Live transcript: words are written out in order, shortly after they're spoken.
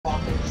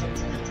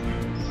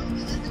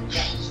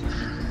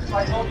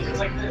I told you it was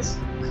like this.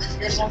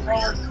 Here's one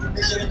color.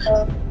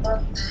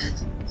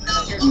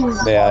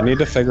 Yeah, I need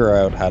to figure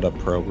out how to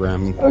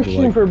program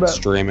like,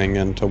 streaming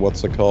into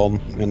what's it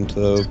called?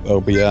 Into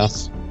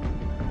OBS.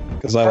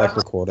 Because I like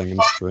recording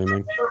and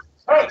streaming.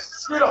 Hey,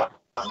 screw up!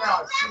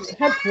 I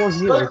had 4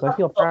 viewers. I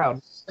feel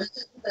proud.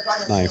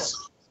 Nice.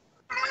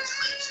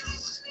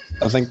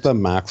 I think the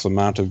max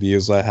amount of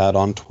views I had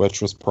on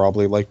Twitch was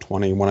probably like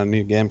 20 when a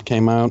new game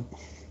came out.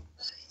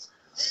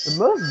 The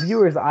most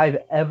viewers I've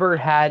ever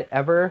had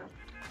was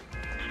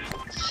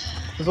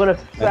when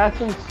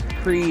Assassin's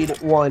Creed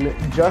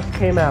 1 just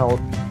came out.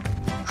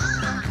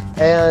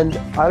 And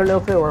I don't know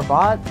if they were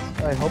bots.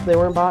 I hope they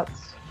weren't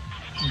bots.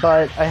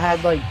 But I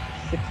had like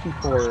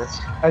 64.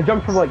 I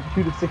jumped from like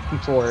 2 to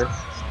 64.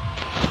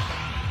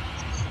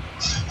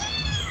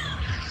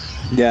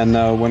 Yeah,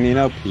 no, when you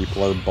know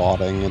people are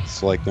botting,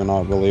 it's like they're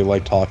not really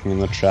like talking in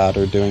the chat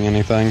or doing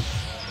anything.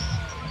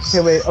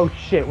 Okay, wait, oh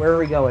shit, where are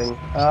we going?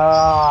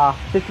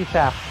 50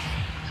 shaft.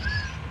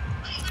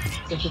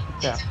 50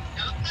 shaft.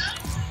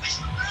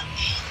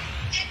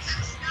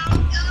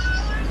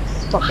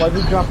 Fuck, why'd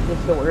we drop this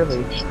so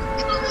early?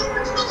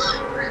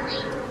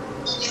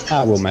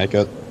 We'll make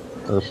it.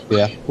 Or,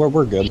 yeah,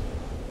 we're good.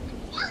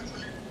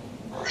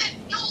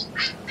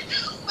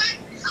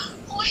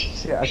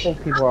 Yeah, I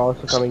think people are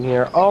also coming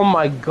here. Oh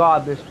my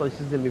god, this place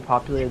is gonna be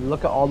populated.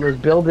 Look at all those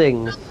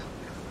buildings.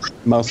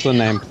 Most of the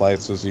named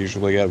places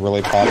usually get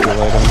really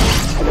populated.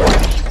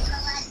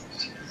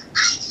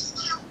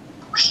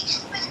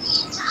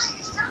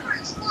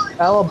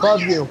 L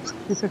above you.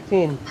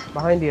 215.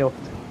 Behind you.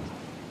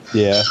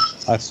 Yeah,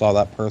 I saw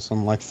that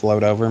person like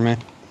float over me.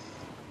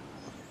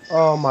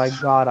 Oh my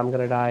god, I'm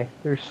gonna die.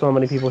 There's so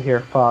many people here.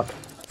 Fuck.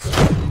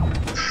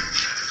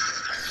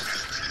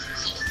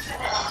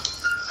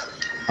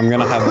 I'm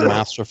gonna have the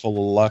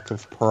masterful luck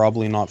of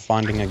probably not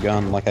finding a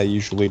gun like I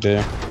usually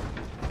do.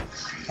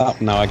 Oh,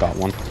 no, I got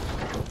one.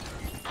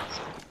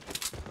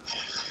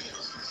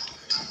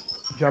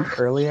 Jump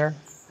earlier?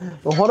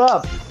 Well, hold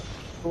up!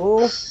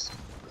 Ooh.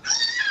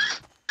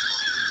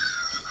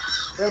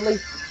 Really?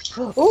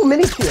 Ooh,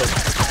 mini shield!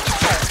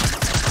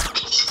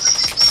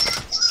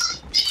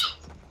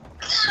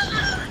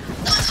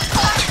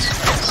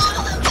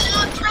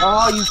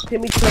 Oh, you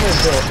Timmy Turner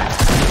bit.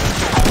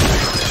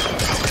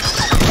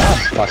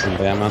 Fucking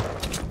damn it.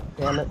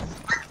 Damn it.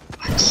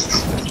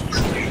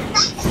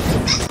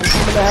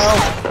 What the hell?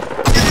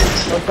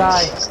 Don't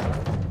die.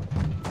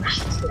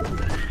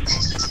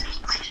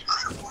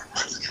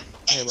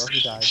 Okay, well, he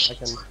died. I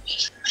can...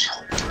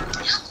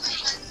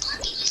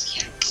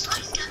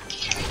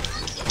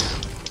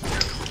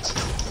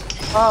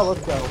 Oh,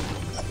 let's go.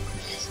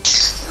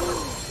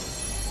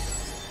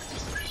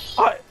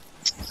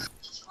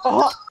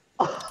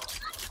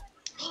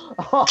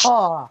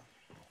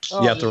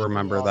 You have to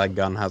remember that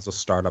gun has a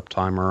startup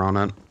timer on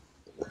it.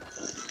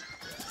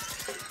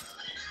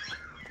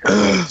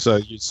 so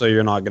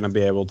you're not gonna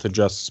be able to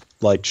just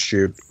like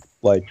shoot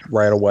like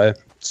right away.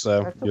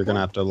 So That's you're okay. gonna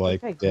have to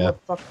like Okay, yeah.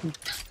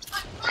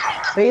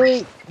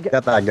 Bailey,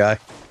 Get that guy.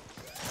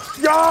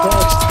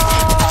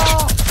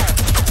 Yeah!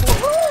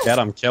 Get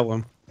him, kill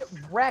him.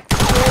 Wrecked. Kill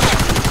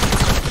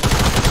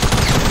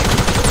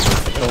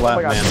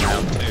that man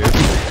down, dude.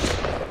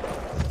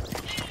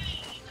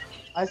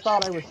 I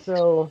thought I was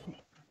so...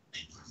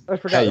 I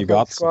forgot. Hey, you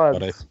got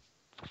somebody.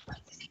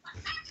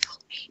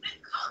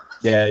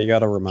 Yeah, you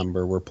gotta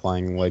remember we're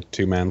playing like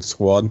 2-man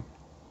squad.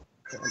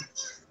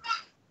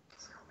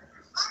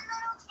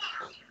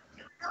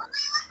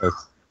 Or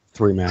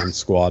 3-man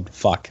squad.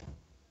 Fuck.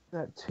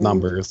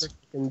 Numbers.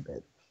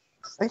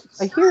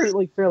 I hear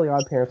like Fairly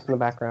Odd Parents in the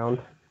background.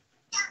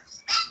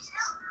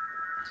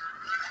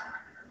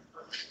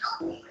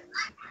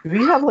 Do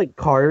we have like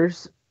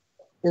cars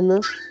in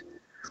this?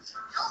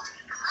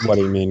 What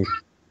do you mean?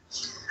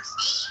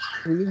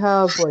 Do we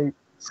have like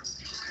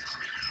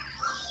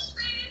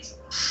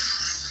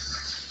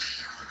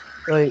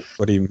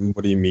what do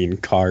you mean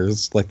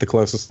cars? Like the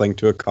closest thing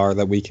to a car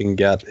that we can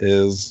get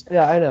is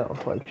yeah, I know,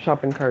 like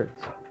shopping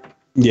carts.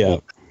 yeah.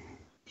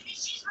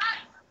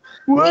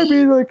 Well, I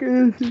mean, like,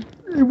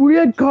 if we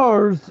had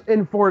cars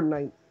in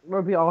Fortnite, it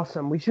would be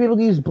awesome. We should be able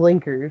to use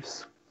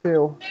blinkers,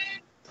 too.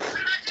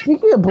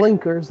 Speaking of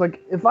blinkers, like,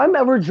 if I'm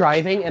ever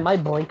driving and my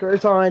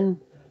blinker's on,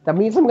 that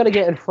means I'm gonna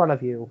get in front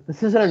of you.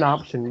 This isn't an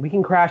option. We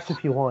can crash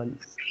if you want.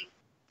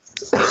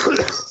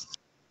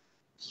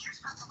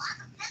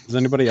 Is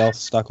anybody else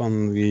stuck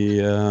on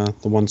the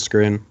one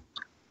screen?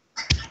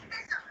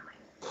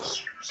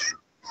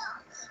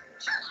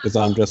 Because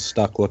I'm just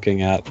stuck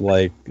looking at,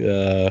 like,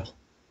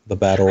 the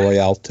Battle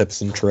Royale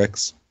tips and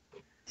tricks.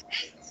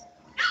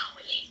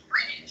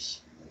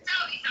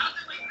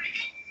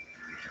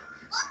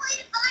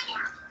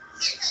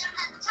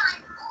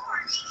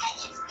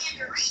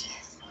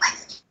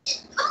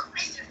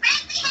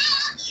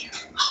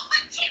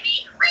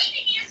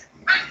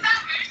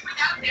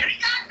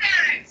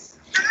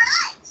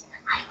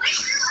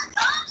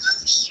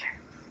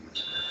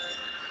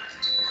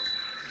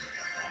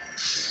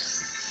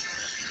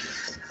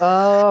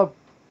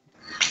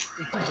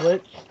 It's a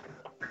glitch.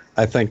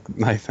 I think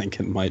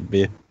it might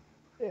be.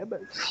 Yeah,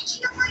 but...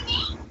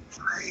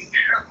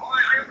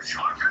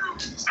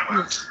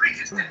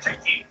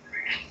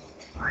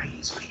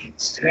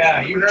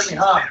 Yeah, you heard me,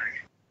 huh?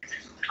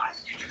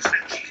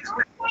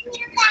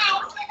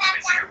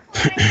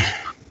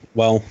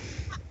 Well,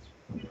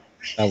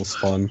 that was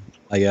fun,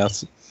 I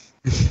guess.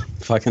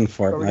 Fucking Are we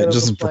Fortnite gonna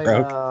just go play,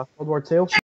 broke. World War II?